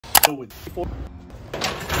Hey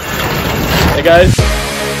guys.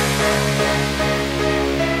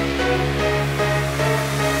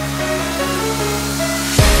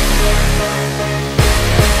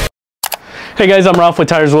 Hey guys, I'm Ralph with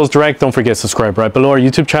Tires Wheels Direct. Don't forget to subscribe right below. Our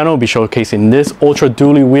YouTube channel will be showcasing this Ultra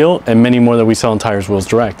dually wheel and many more that we sell on Tires Wheels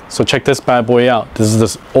Direct. So check this bad boy out. This is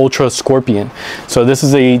this Ultra Scorpion. So this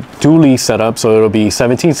is a dually setup. So it'll be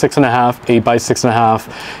 17.6.5, 8x6.5,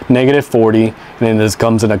 -40, and then this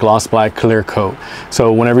comes in a gloss black clear coat.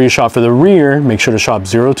 So whenever you shop for the rear, make sure to shop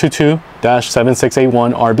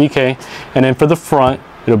 022-7681 RBK, and then for the front,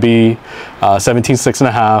 it'll be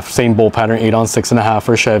 17.6.5, same bolt pattern, 8-on-6.5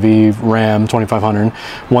 for Chevy, Ram 2500.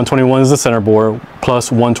 121 is the center board,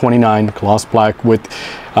 plus 129 gloss black with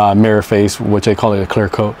mirror face, which they call it a clear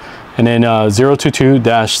coat. And then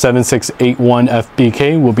 022-7681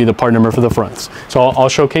 FBK will be the part number for the fronts. So I'll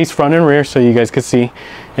showcase front and rear so you guys can see,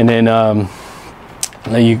 and then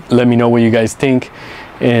let me know what you guys think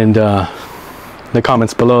in the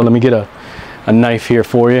comments below. Let me get a knife here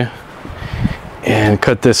for you and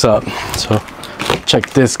cut this up. So check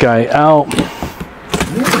this guy out.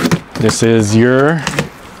 This is your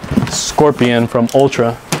Scorpion from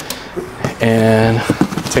Ultra, and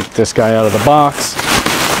take this guy out of the box.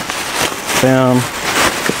 Bam.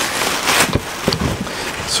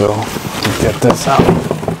 So get this out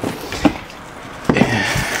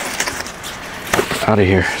of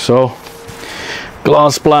here. So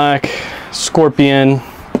gloss black Scorpion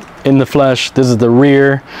in the flesh. This is the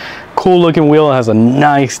rear. Cool looking wheel. It has a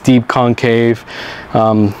nice deep concave.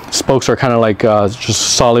 Spokes are kind of like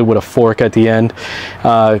just solid with a fork at the end.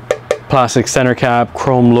 Plastic center cap,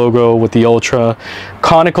 chrome logo with the Ultra.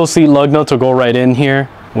 Conical seat lug nuts will go right in here,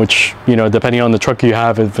 which, you know, depending on the truck you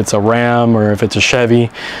have, if it's a Ram or if it's a Chevy,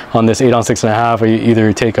 on this 8-on-6.5, you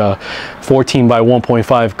either take a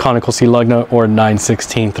 14x1.5 conical seat lug nut or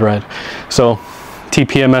 9/16 thread. So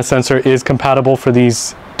TPMS sensor is compatible for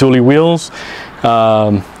these dually wheels.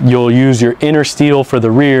 You'll use your inner steel for the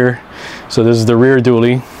rear. So this is the rear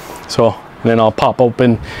dually. So then I'll pop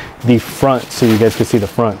open the front so you guys can see the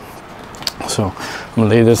front. So I'm gonna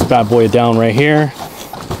lay this bad boy down right here,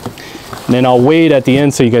 and then I'll weigh it at the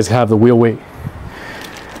end so you guys have the wheel weight.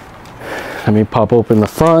 Let me pop open the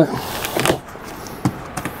front.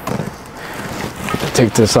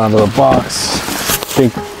 Take this out of the box. I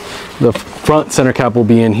think the front center cap will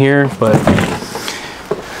be in here, but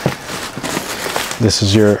this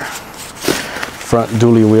is your front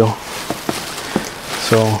dually wheel.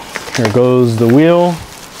 So here goes the wheel.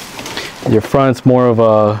 Your front's more of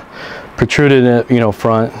a protruded, you know,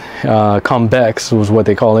 front. Convex was what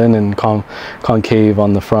they call it, and concave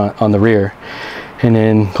on the front, on the rear. And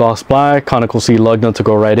then gloss black, conical seat lug nut to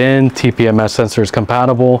go right in. TPMS sensor is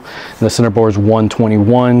compatible. And the center board is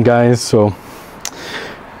 121, guys. So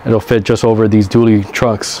it'll fit just over these dually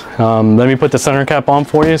trucks. Let me put the center cap on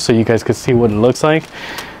for you so you guys can see what it looks like.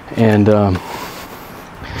 And let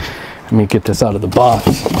me get this out of the box.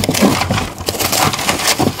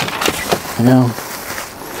 Yeah.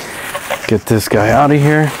 Get this guy out of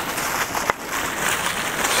here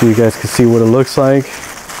so you guys can see what it looks like.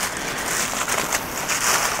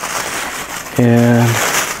 And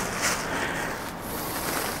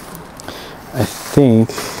I think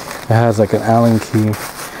it has like an Allen key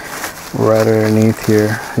right underneath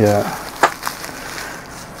here. Yeah,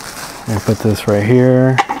 let me put this right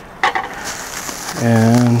here,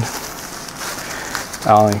 and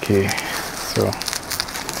Allen key. So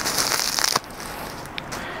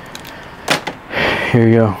here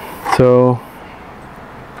you go. So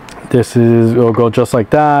this is, it'll go just like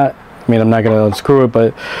that. I mean, I'm not gonna unscrew it,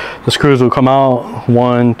 but the screws will come out,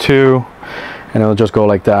 1, 2, and it'll just go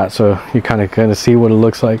like that. So you kind of see what it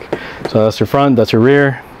looks like. So that's your front, that's your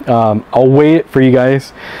rear. I'll weigh it for you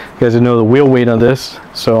guys. You guys know the wheel weight on this.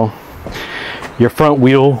 So your front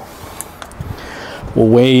wheel will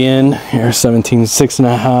weigh in here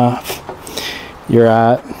 17.6.5. You're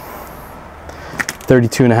at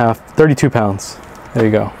 32 pounds. There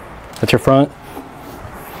you go. That's your front.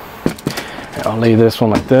 I'll lay this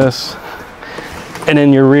one like this, and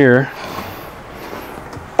then your rear,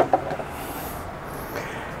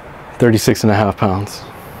 36.5 pounds.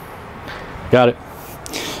 Got it.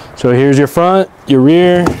 So here's your front, your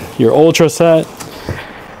rear, your Ultra set.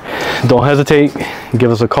 Don't hesitate,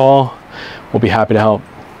 give us a call. We'll be happy to help.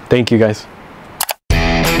 Thank you guys.